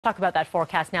Talk about that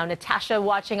forecast now. Natasha,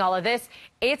 watching all of this,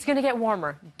 it's going to get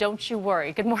warmer. Don't you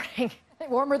worry. Good morning.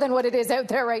 Warmer than what it is out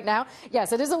there right now.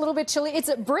 Yes, it is a little bit chilly.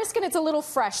 It's brisk and it's a little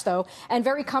fresh, though, and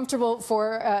very comfortable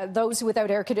for those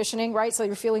without air conditioning, right? So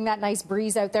you're feeling that nice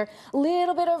breeze out there. A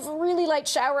little bit of really light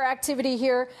shower activity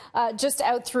here just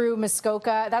out through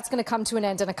Muskoka. That's going to come to an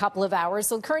end in a couple of hours.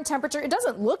 So the current temperature, it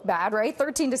doesn't look bad, right?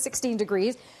 13 to 16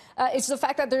 degrees. It's the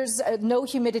fact that there's no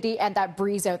humidity and that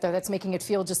breeze out there that's making it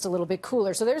feel just a little bit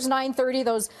cooler. So there's 9:30.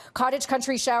 Those cottage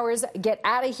country showers get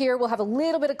out of here. We'll have a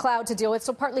little bit of cloud to deal with.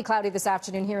 So partly cloudy this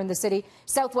afternoon here in the city.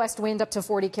 Southwest wind up to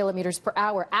 40 kilometers per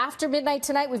hour. After midnight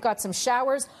tonight, we've got some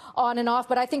showers on and off,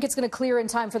 but I think it's going to clear in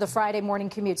time for the Friday morning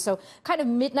commute. So kind of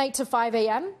midnight to 5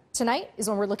 a.m. tonight is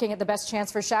when we're looking at the best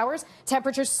chance for showers.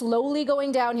 Temperatures slowly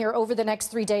going down here over the next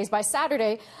 3 days. By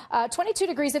Saturday, 22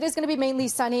 degrees. It is going to be mainly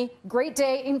sunny. Great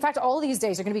day. In fact, all these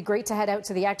days are going to be great to head out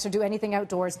to the X or do anything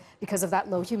outdoors because of that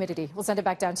low humidity. We'll send it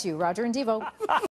back down to you, Roger and Devo.